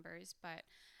family members. But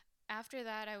after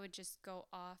that, I would just go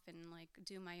off and like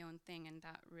do my own thing, and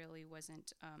that really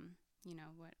wasn't,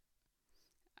 what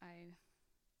I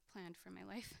planned for my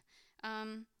life.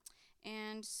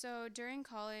 And so during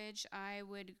college, I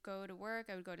would go to work,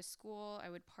 I would go to school, I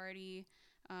would party,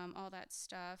 all that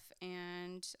stuff.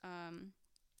 And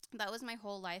that was my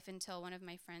whole life until one of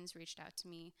my friends reached out to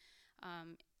me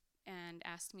and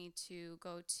asked me to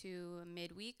go to a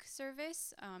midweek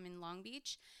service in Long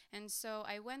Beach. And so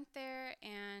I went there,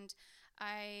 and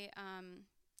I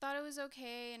thought it was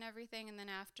okay and everything. And then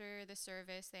after the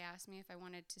service, they asked me if I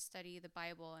wanted to study the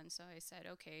Bible. And so I said,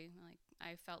 okay. Like,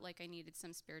 I felt like I needed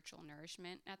some spiritual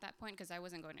nourishment at that point because I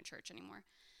wasn't going to church anymore.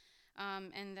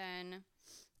 And then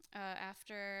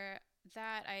after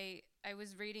that, I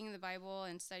was reading the Bible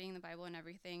and studying the Bible and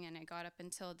everything, and I got up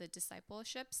until the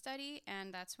discipleship study,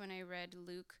 and that's when I read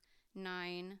Luke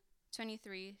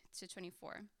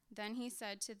 9:23-24. Then he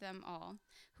said to them all,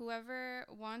 "Whoever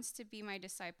wants to be my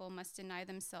disciple must deny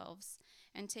themselves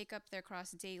and take up their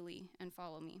cross daily and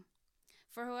follow me.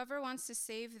 For whoever wants to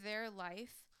save their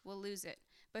life will lose it,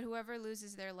 but whoever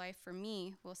loses their life for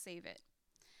me will save it."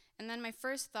 And then my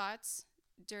first thoughts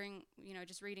during,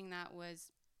 just reading that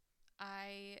was,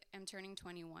 I am turning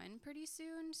 21 pretty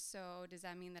soon, so does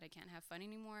that mean that I can't have fun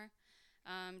anymore?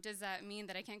 Does that mean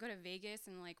that I can't go to Vegas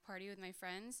and like party with my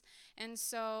friends? And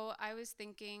so I was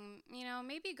thinking,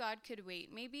 maybe God could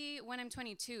wait. Maybe when I'm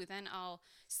 22, then I'll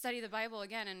study the Bible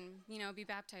again and, be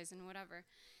baptized and whatever.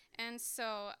 And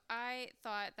so I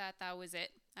thought that that was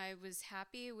it. I was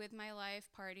happy with my life,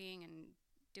 partying and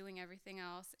doing everything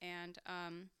else. And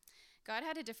God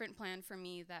had a different plan for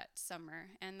me that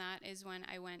summer, and that is when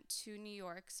I went to New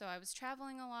York. So I was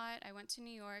traveling a lot. I went to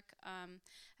New York.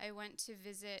 I went to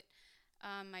visit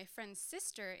my friend's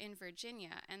sister in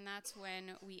Virginia, and that's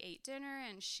when we ate dinner,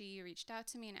 and she reached out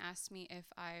to me and asked me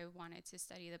if I wanted to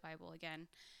study the Bible again.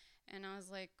 And I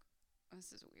was like,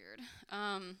 this is weird.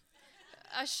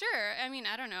 Sure. I mean,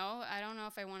 I don't know. I don't know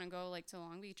if I want to go like to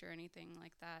Long Beach or anything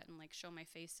like that and like show my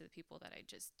face to the people that I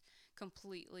just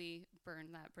completely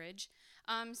burned that bridge.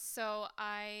 So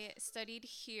I studied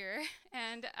here,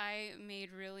 and I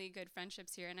made really good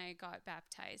friendships here, and I got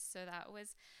baptized. So that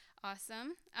was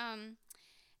awesome.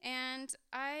 And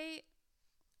I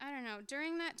don't know,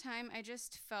 during that time, I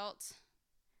just felt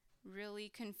really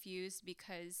confused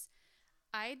because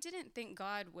I didn't think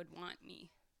God would want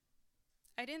me.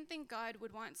 I didn't think God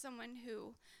would want someone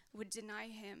who would deny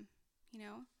him,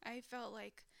 I felt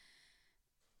like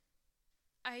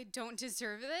I don't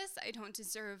deserve this. I don't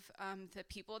deserve the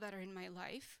people that are in my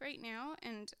life right now.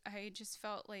 And I just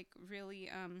felt like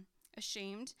really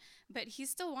ashamed. But he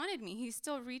still wanted me. He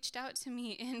still reached out to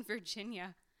me in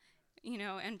Virginia,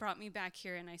 and brought me back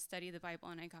here. And I studied the Bible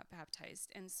and I got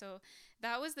baptized. And so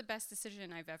that was the best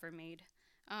decision I've ever made.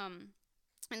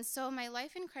 And so my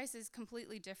life in Christ is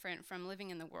completely different from living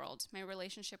in the world. My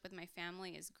relationship with my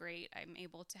family is great. I'm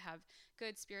able to have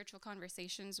good spiritual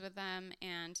conversations with them,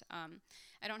 and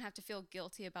I don't have to feel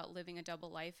guilty about living a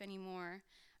double life anymore.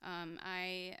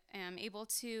 I am able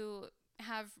to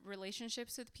have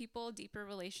relationships with people, deeper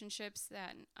relationships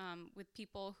that with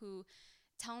people who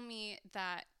tell me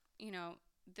that,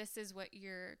 this is what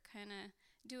you're kind of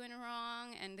doing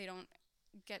wrong, and they don't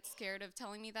get scared of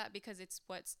telling me that because it's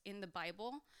what's in the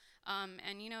Bible. And,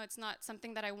 it's not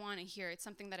something that I want to hear. It's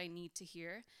something that I need to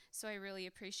hear. So I really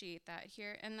appreciate that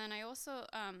here. And then I also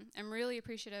am really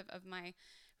appreciative of my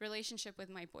relationship with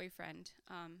my boyfriend.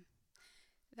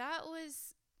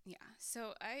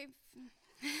 So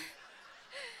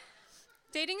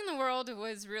dating in the world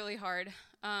was really hard.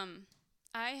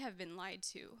 I have been lied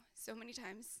to so many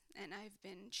times, and I've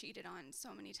been cheated on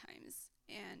so many times.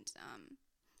 And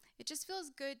it just feels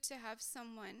good to have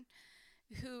someone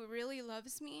who really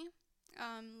loves me,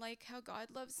 like how God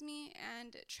loves me,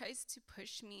 and tries to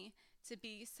push me to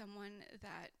be someone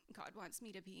that God wants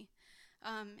me to be.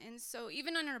 And so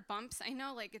even on our bumps, I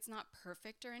know it's not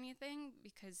perfect or anything,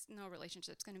 because no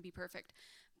relationship's going to be perfect.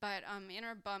 But in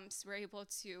our bumps, we're able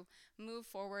to move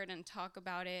forward and talk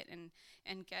about it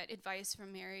and get advice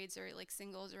from marrieds or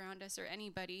singles around us or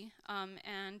anybody.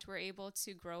 And we're able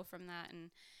to grow from that.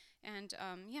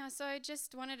 So I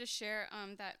just wanted to share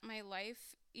that my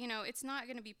life, it's not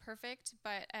going to be perfect,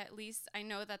 but at least I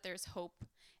know that there's hope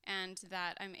and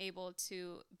that I'm able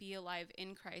to be alive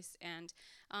in Christ. And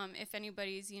if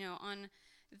anybody's, on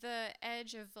the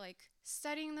edge of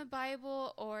studying the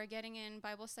Bible or getting in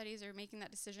Bible studies or making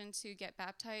that decision to get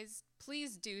baptized,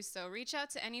 please do so. Reach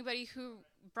out to anybody who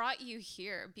brought you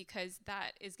here, because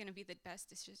that is going to be the best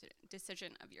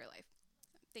decision of your life.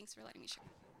 Thanks for letting me share.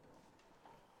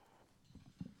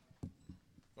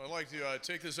 I'd like to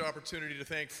take this opportunity to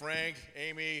thank Frank,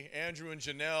 Amy, Andrew, and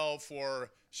Janelle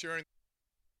for sharing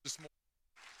this morning.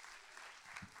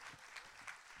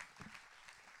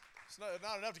 It's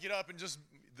not enough to get up and just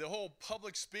the whole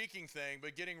public speaking thing,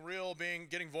 but getting real,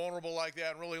 getting vulnerable like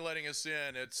that, and really letting us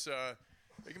in. It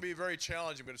can be very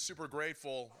challenging, but it's super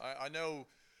grateful. I know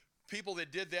people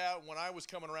that did that when I was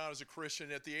coming around as a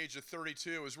Christian at the age of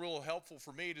 32. It was real helpful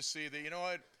for me to see that,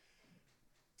 if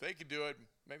they could do it,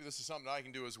 maybe this is something I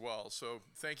can do as well. So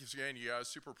thank you again, you guys.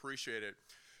 Super appreciate it.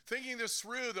 Thinking this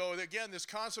through, though, again, this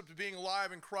concept of being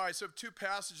alive in Christ, I have two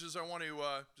passages I want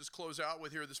to just close out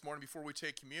with here this morning before we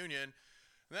take communion.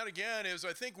 And that, again, is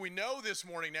I think we know this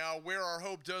morning now where our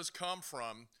hope does come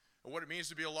from and what it means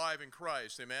to be alive in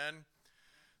Christ. Amen?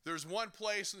 There's one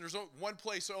place, and there's one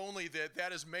place only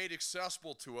that is made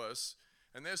accessible to us,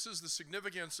 and this is the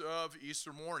significance of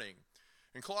Easter morning.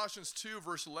 In Colossians 2,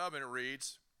 verse 11, it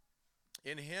reads,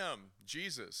 "In him,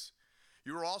 Jesus,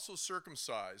 you were also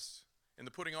circumcised in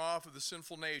the putting off of the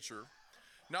sinful nature,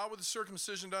 not with the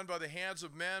circumcision done by the hands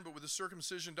of men, but with the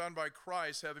circumcision done by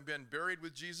Christ, having been buried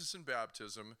with Jesus in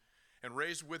baptism, and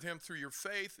raised with him through your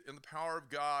faith in the power of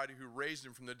God who raised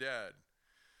him from the dead."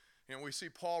 And we see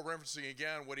Paul referencing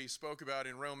again what he spoke about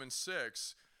in Romans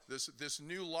 6, this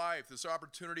new life, this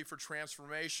opportunity for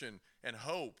transformation and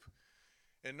hope.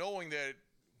 And knowing that,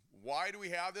 why do we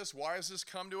have this? Why has this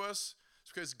come to us?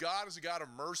 It's because God is a God of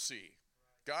mercy.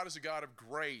 God is a God of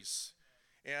grace.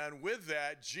 And with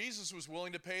that, Jesus was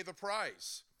willing to pay the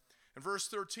price. In verse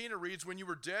 13, it reads, "When you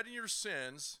were dead in your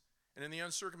sins and in the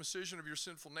uncircumcision of your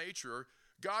sinful nature,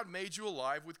 God made you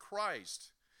alive with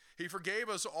Christ. He forgave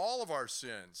us all of our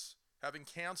sins, having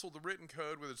canceled the written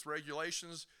code with its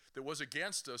regulations that was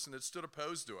against us and that stood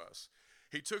opposed to us.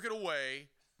 He took it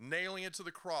away, nailing it to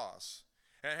the cross.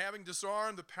 And having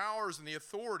disarmed the powers and the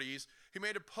authorities, he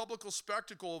made a public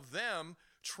spectacle of them,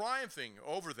 triumphing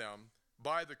over them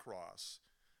by the cross."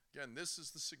 Again, this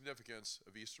is the significance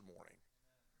of Easter morning,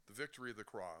 the victory of the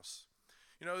cross.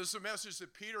 This is a message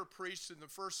that Peter preached in the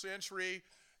first century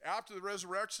after the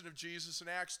resurrection of Jesus in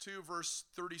Acts 2, verse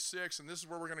 36, and this is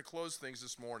where we're going to close things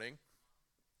this morning.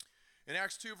 In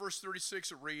Acts 2, verse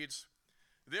 36, it reads,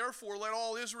 "Therefore let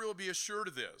all Israel be assured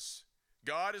of this.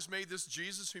 God has made this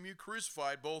Jesus whom you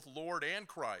crucified both Lord and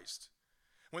Christ."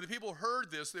 When the people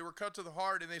heard this, they were cut to the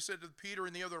heart, and they said to Peter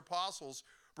and the other apostles,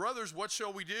 "Brothers, what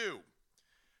shall we do?"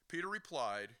 Peter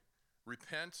replied,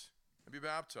 "Repent and be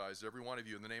baptized, every one of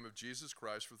you, in the name of Jesus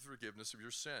Christ for the forgiveness of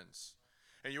your sins,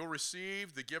 and you'll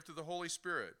receive the gift of the Holy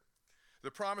Spirit.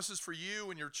 The promises for you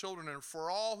and your children and for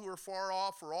all who are far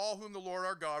off, for all whom the Lord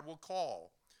our God will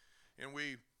call. And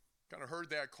we kind of heard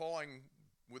that calling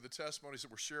with the testimonies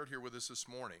that were shared here with us this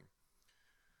morning.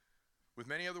 With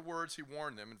many other words, he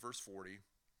warned them in verse 40,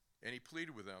 and he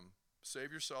pleaded with them,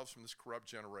 save yourselves from this corrupt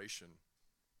generation.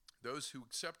 Those who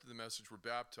accepted the message were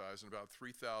baptized, and about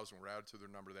 3,000 were added to their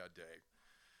number that day.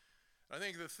 I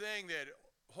think the thing that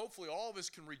hopefully all of us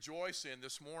can rejoice in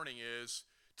this morning is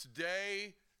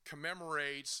today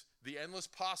commemorates the endless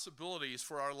possibilities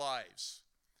for our lives.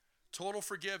 Total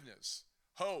forgiveness,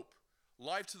 hope,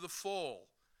 life to the full,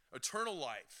 eternal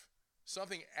life,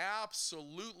 something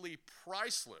absolutely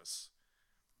priceless,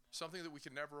 something that we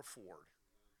can never afford.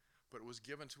 But it was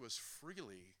given to us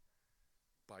freely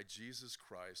by Jesus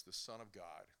Christ, the Son of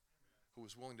God, who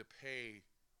was willing to pay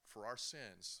for our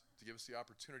sins, to give us the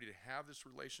opportunity to have this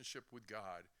relationship with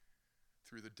God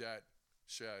through the debt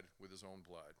shed with his own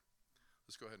blood.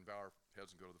 Let's go ahead and bow our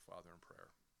heads and go to the Father in prayer.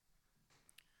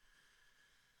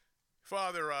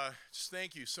 Father, just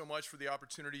thank you so much for the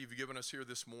opportunity you've given us here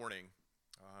this morning.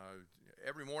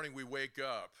 Every morning we wake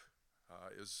up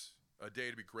is a day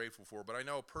to be grateful for, but I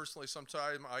know personally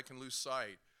sometimes I can lose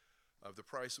sight of the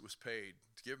price that was paid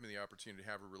to give me the opportunity to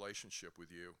have a relationship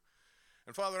with you.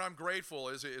 And Father, I'm grateful,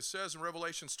 as it says in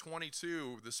Revelations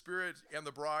 22, the Spirit and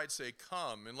the bride say,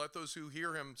 come, and let those who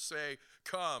hear him say,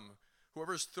 come.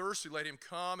 Whoever is thirsty, let him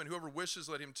come, and whoever wishes,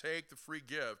 let him take the free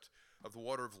gift of the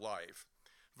water of life.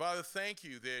 Father, thank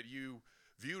you that you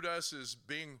viewed us as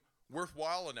being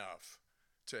worthwhile enough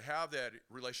to have that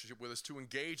relationship with us, to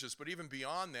engage us, but even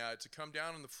beyond that, to come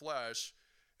down in the flesh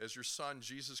as your Son,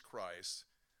 Jesus Christ,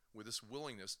 with this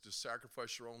willingness to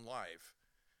sacrifice your own life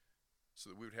so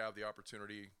that we would have the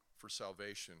opportunity for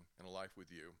salvation and a life with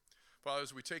you. Father,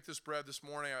 as we take this bread this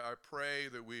morning, I pray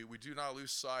that we do not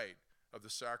lose sight of the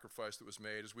sacrifice that was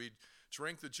made. As we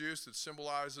drink the juice that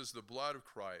symbolizes the blood of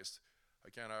Christ,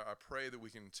 again, I pray that we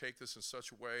can take this in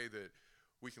such a way that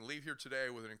we can leave here today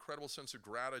with an incredible sense of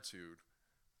gratitude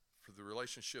for the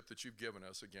relationship that you've given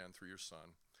us, again, through your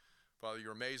Son. Father,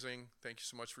 you're amazing. Thank you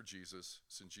so much for Jesus.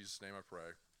 It's in Jesus' name I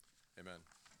pray. Amen.